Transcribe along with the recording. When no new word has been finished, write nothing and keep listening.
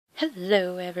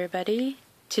Hello everybody.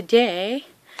 Today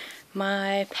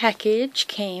my package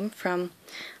came from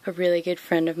a really good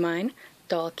friend of mine,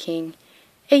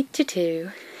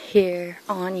 DollKing82, here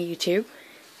on YouTube.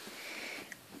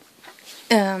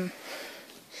 And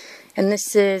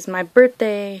this is my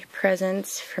birthday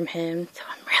presents from him, so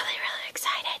I'm really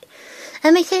excited.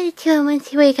 I'm excited too. I want to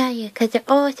see what I got you, because they're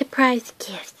all surprise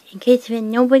gifts. In case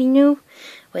nobody knew,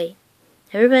 wait,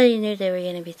 everybody knew they were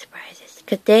going to be surprises,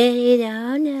 because they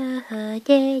don't know.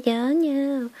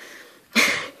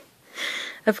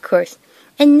 Of course.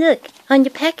 And look, on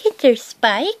the package there's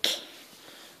Spike,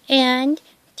 and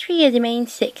 3 of the main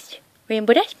 6.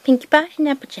 Rainbow Dash, Pinkie Pie, and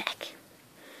Applejack.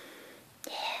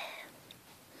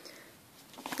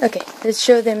 Okay, let's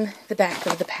show them the back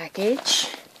of the package.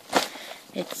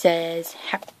 It says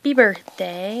happy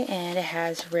birthday, and it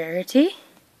has Rarity.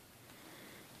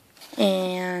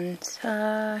 And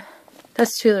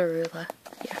that's Tularula.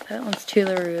 Yeah, that one's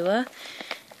Tularula.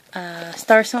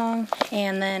 Star Song,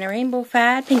 and then a Rainbow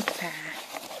Fad Pinkie Pie.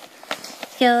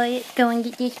 So let's go and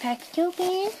get this package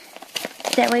open.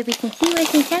 That way we can see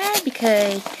what's inside,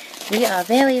 because we are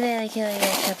very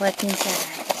curious of what's inside.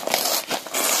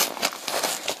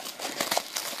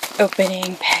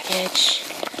 Opening package.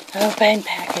 Open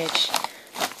package.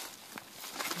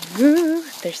 Ooh,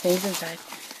 there's things inside.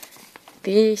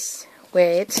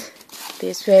 Wait.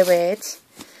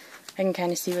 I can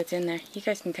kind of see what's in there. You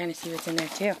guys can kind of see what's in there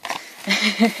too.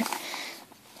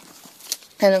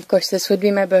 And of course this would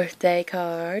be my birthday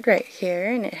card right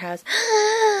here, and it has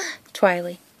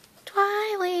Twily.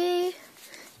 In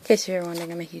case you're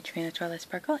wondering, I'm a huge fan of Twilight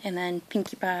Sparkle. And then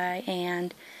Pinkie Pie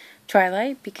and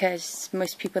Twilight, because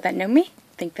most people that know me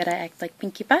think that I act like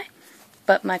Pinkie Pie.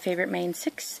 But my favorite main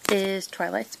 6 is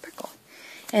Twilight Sparkle.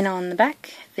 And on the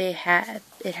back, it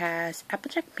has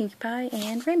Applejack, Pinkie Pie,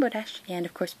 and Rainbow Dash, and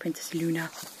of course Princess Luna.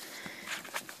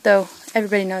 Though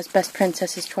everybody knows best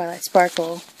princess is Twilight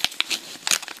Sparkle.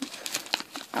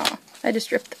 Oh, I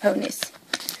just ripped the ponies.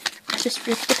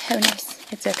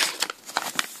 It's okay.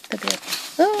 They'll be okay.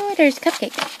 Oh, there's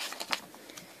Cupcake.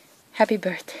 Happy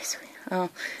birthday, sweet. Oh,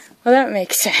 well that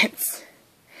makes sense.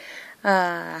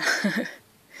 Yeah,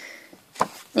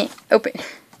 open.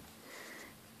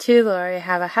 To Lori,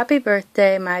 have a happy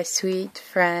birthday, my sweet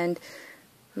friend.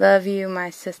 Love you,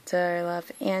 my sister.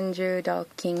 Love Andrew,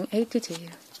 DollKing82.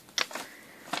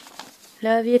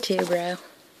 Love you too, bro.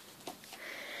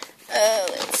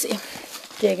 Let's see.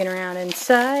 Digging around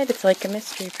inside. It's like a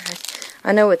mystery prize.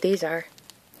 I know what these are.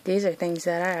 These are things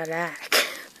that I like.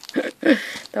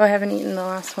 Though I haven't eaten the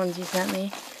last ones you sent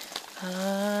me.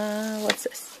 What's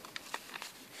this?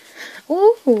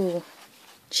 Ooh!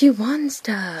 She won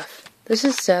stuff. This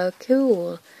is so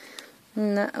cool.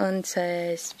 And that one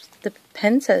says, the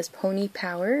pen says Pony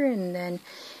Power, and then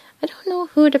I don't know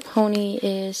who the pony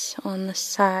is on the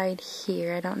side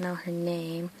here. I don't know her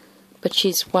name, but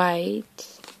she's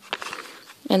white.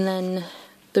 And then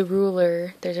the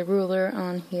ruler, there's a ruler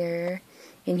on here,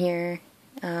 in here.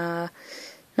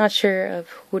 Not sure of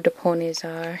who the ponies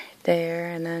are there.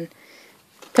 And then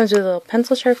it comes with a little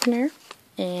pencil sharpener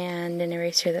and an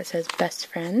eraser that says Best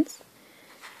Friends.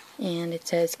 And it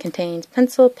says contains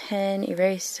pencil, pen,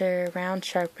 eraser, round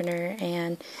sharpener,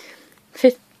 and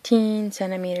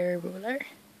 15cm ruler.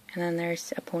 And then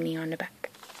there's a pony on the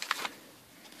back.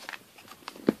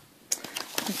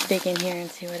 Let's dig in here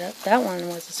and see what else. That one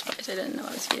was a surprise. I didn't know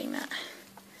I was getting that.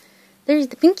 There's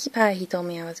the Pinkie Pie he told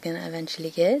me I was going to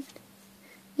eventually get.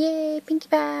 Yay, Pinkie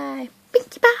Pie!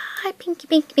 Pinkie Pie!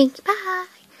 Pinkie Pie!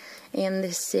 And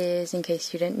this is, in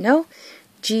case you didn't know,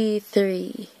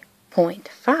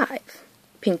 G3.5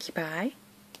 Pinkie Pie.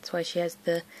 That's why she has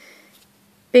the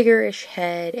bigger-ish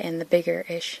head and the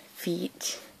bigger-ish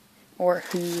feet. Or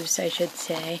hooves, I should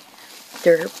say.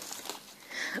 Derp.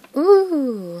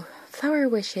 Ooh! Flower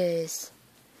wishes.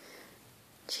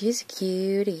 She's a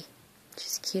cutie.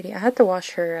 I had to wash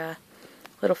her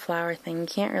little flower thing. You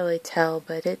can't really tell,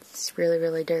 but it's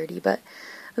really dirty. But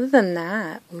other than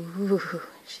that, ooh,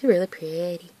 she's really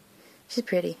pretty. She's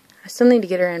pretty. I still need to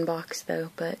get her unboxed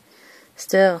though, but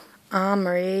still, I'm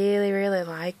really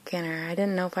liking her. I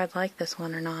didn't know if I'd like this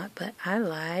one or not, but I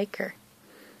like her.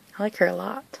 I like her a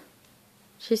lot.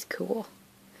 She's cool.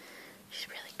 She's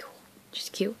really cool. She's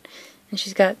cute. And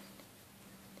she's got,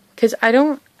 because I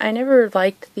never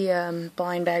liked the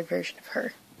blind bag version of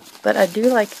her, but I do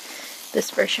like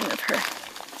this version of her.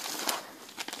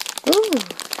 Ooh,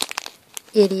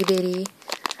 itty bitty.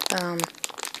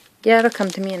 Yeah, it'll come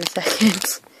to me in a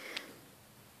second.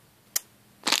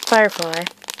 Firefly.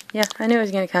 Yeah, I knew it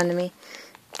was going to come to me.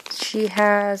 She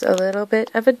has a little bit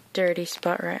of a dirty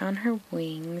spot right on her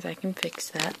wings. I can fix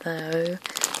that though.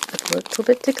 with a little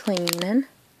bit to cleaning.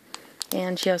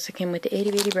 And she also came with the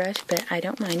itty bitty brush, but I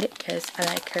don't mind it because I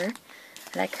like her.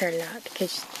 I like her a lot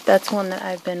because that's one that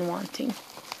I've been wanting.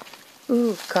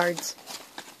 Ooh, cards.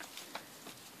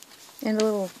 And a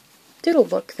little doodle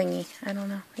book thingy. I don't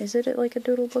know. Is it like a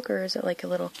doodle book or is it like a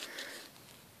little...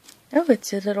 Oh,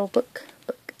 it's a little book.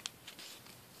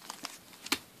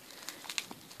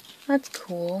 That's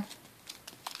cool.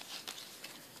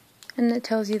 And it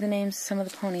tells you the names of some of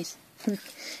the ponies.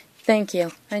 Thank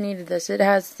you. I needed this. It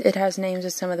has names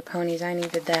of some of the ponies. I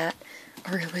needed that.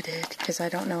 I really did, because I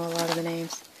don't know a lot of the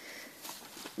names.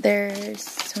 There's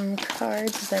some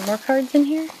cards. Is there more cards in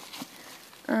here?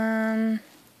 No.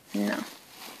 No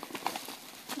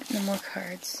more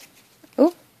cards.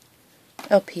 Oh!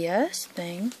 LPS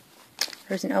thing.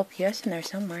 There's an LPS in there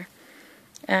somewhere.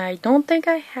 I don't think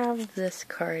I have this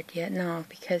card yet. No,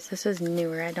 because this is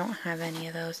newer. I don't have any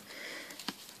of those.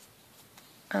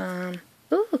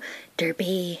 Ooh,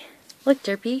 Derpy. Look,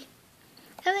 Derpy.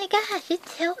 Oh my gosh,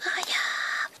 it's so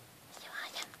awesome. So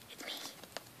awesome. It's me.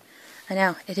 I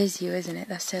know, it is you, isn't it?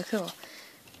 That's so cool.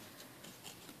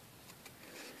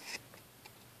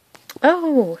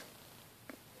 Oh!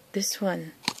 This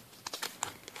one.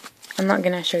 I'm not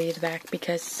going to show you the back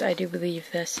because I do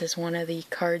believe this is one of the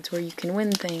cards where you can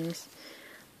win things.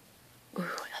 Ooh,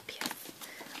 LPS.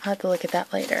 I'll have to look at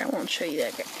that later. I won't show you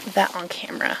that on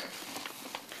camera.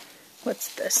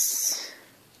 What's this?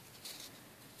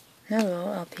 No little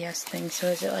LPS thing. So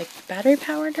is it like battery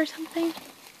powered or something?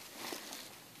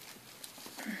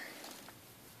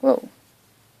 Whoa.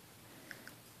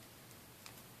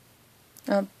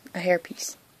 Oh, a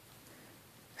hairpiece.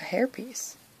 A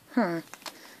hairpiece? Huh.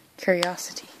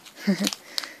 Curiosity.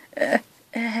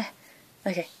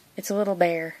 Okay, it's a little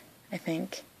bear, I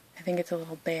think. I think it's a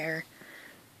little bear.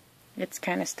 It's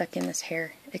kind of stuck in this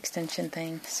hair extension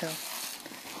thing, so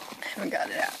I haven't got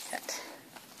it out yet.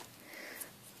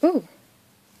 Ooh!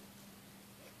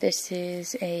 This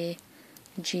is a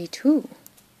G2.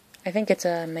 I think it's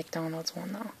a McDonald's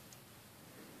one, though.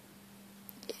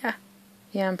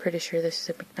 Yeah, I'm pretty sure this is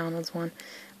a McDonald's one.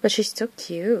 But she's still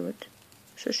cute.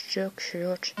 She's so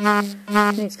cute.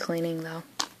 She needs cleaning, though.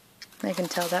 I can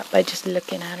tell that by just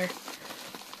looking at her.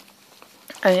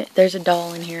 There's a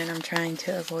doll in here, and I'm trying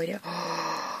to avoid it.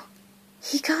 Oh,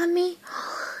 he got me.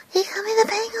 He got me the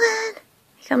penguin.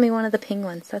 He got me one of the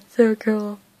penguins. That's so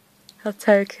cool. That's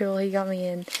so cool. He got me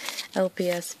an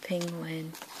LPS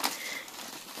penguin.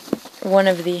 One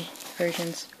of the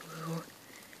versions. Ooh.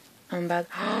 I'm about.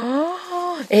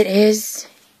 Oh, it is.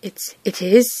 It's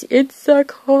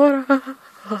Sakura.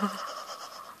 Oh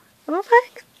my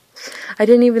God. I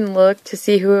didn't even look to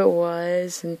see who it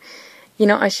was, and you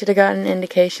know, I should have gotten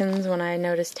indications when I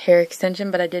noticed hair extension,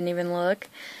 but I didn't even look,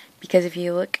 because if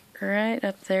you look right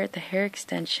up there at the hair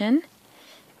extension,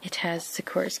 it has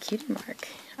Sakura's cutie mark.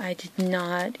 I did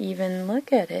not even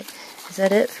look at it. Is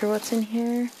that it for what's in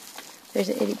here? There's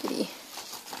an itty bitty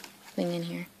thing in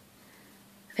here.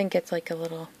 I think it's like a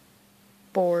little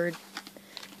board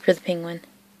for the penguin.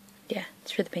 Yeah,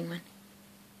 it's for the penguin.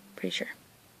 Pretty sure.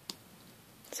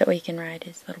 So he can ride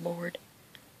his little board.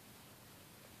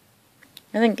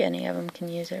 I think any of them can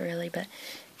use it really, but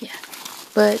yeah.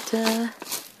 But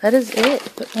that is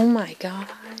it. But oh my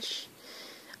gosh.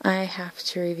 I have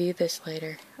to review this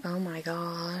later. Oh my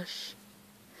gosh.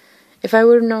 If I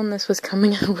would have known this was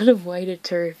coming, I would have waited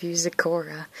to review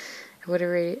Sakura. I would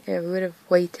have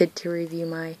waited to review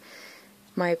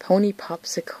my Pony Pop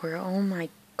Sakura. Oh my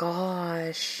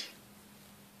gosh.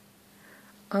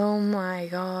 Oh my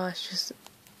gosh.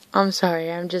 I'm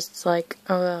sorry. I'm just like,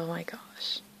 oh my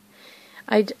gosh.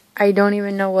 I don't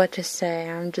even know what to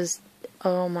say. I'm just,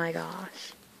 oh my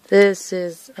gosh. This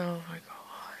is, oh my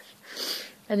gosh.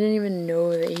 I didn't even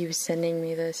know that he was sending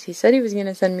me this. He said he was going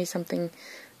to send me something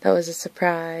that was a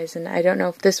surprise, and I don't know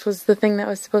if this was the thing that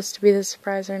was supposed to be the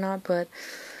surprise or not, but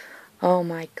oh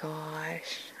my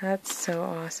gosh. That's so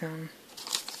awesome.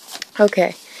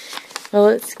 Okay. Well,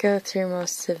 let's go through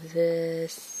most of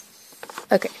this.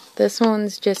 Okay, this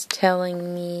one's just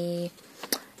telling me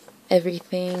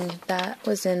everything that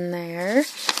was in there.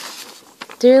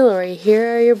 Dear Lori,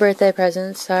 here are your birthday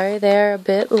presents. Sorry they're a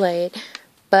bit late,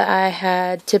 but I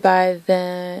had to buy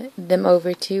them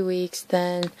over 2 weeks,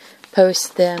 then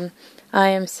post them. I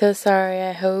am so sorry.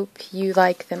 I hope you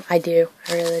like them. I do.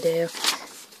 I really do.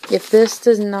 If this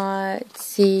does not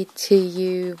get to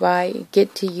you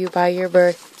by your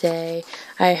birthday,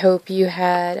 I hope you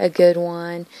had a good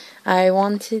one. I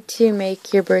wanted to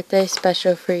make your birthday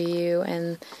special for you,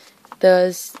 and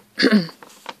those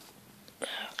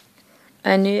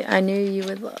I knew you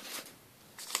would love.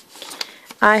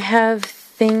 I have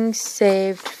things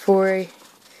saved for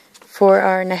for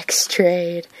our next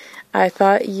trade. I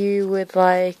thought you would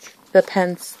like the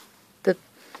pen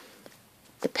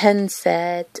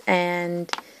set,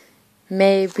 and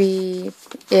maybe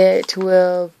it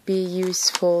will be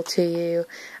useful to you.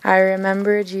 I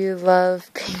remembered you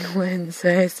love penguins,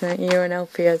 so I sent you an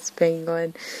LPS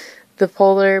penguin. The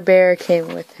polar bear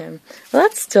came with him. Well,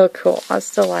 that's still cool. I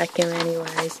still like him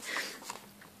anyways.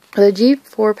 The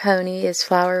G4 pony is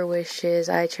Flower Wishes.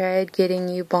 I tried getting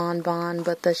you Bonbon,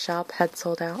 but the shop had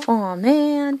sold out. Aw,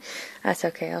 man. That's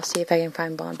okay. I'll see if I can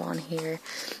find Bonbon here.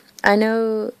 I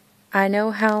know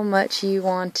how much you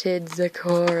wanted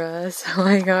Zakora, so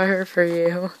I got her for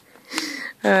you.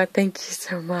 Thank you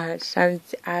so much. I'm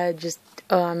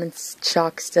in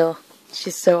shock still.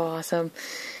 She's so awesome.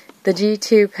 The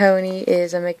G2 pony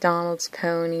is a McDonald's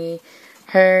pony.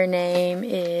 Her name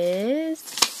is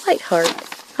Lightheart.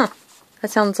 Huh.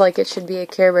 That sounds like it should be a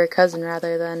Care Bear cousin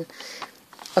rather than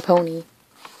a pony.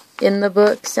 In the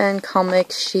books and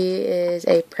comics, she is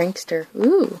a prankster.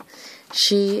 Ooh.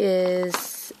 She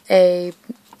is a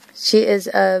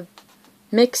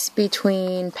mix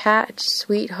between Patch,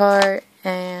 Sweetheart,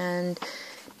 and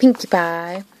Pinkie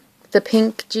Pie. The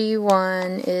pink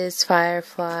G1 is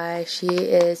Firefly. She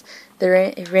is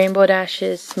the Rainbow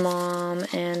Dash's mom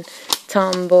and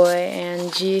tomboy,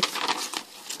 and the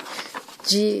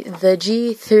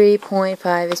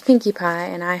G3.5 is Pinkie Pie,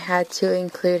 and I had to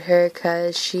include her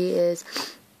because she is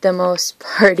the most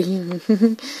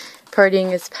partyingest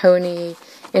pony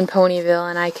in Ponyville,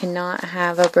 and I cannot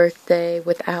have a birthday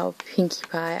without Pinkie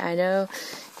Pie. I know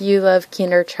you love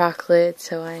Kinder Chocolate,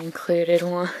 so I included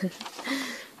one.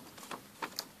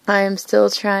 I am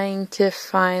still trying to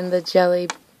find the jelly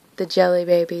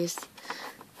babies.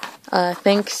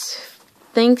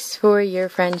 Thanks for your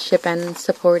friendship and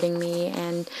supporting me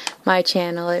and my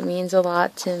channel. It means a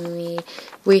lot to me.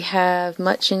 We have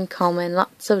much in common.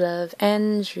 Lots of love.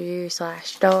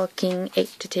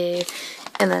 Andrew/DollKing82.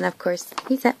 And then, of course,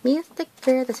 he sent me a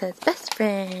sticker that says best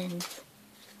friends.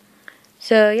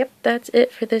 So, yep, that's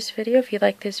it for this video. If you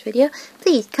like this video,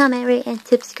 please comment, rate, and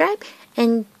subscribe.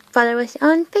 And follow us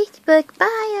on Facebook.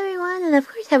 Bye, everyone. And, of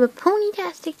course, have a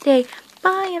ponytastic day.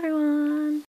 Bye, everyone.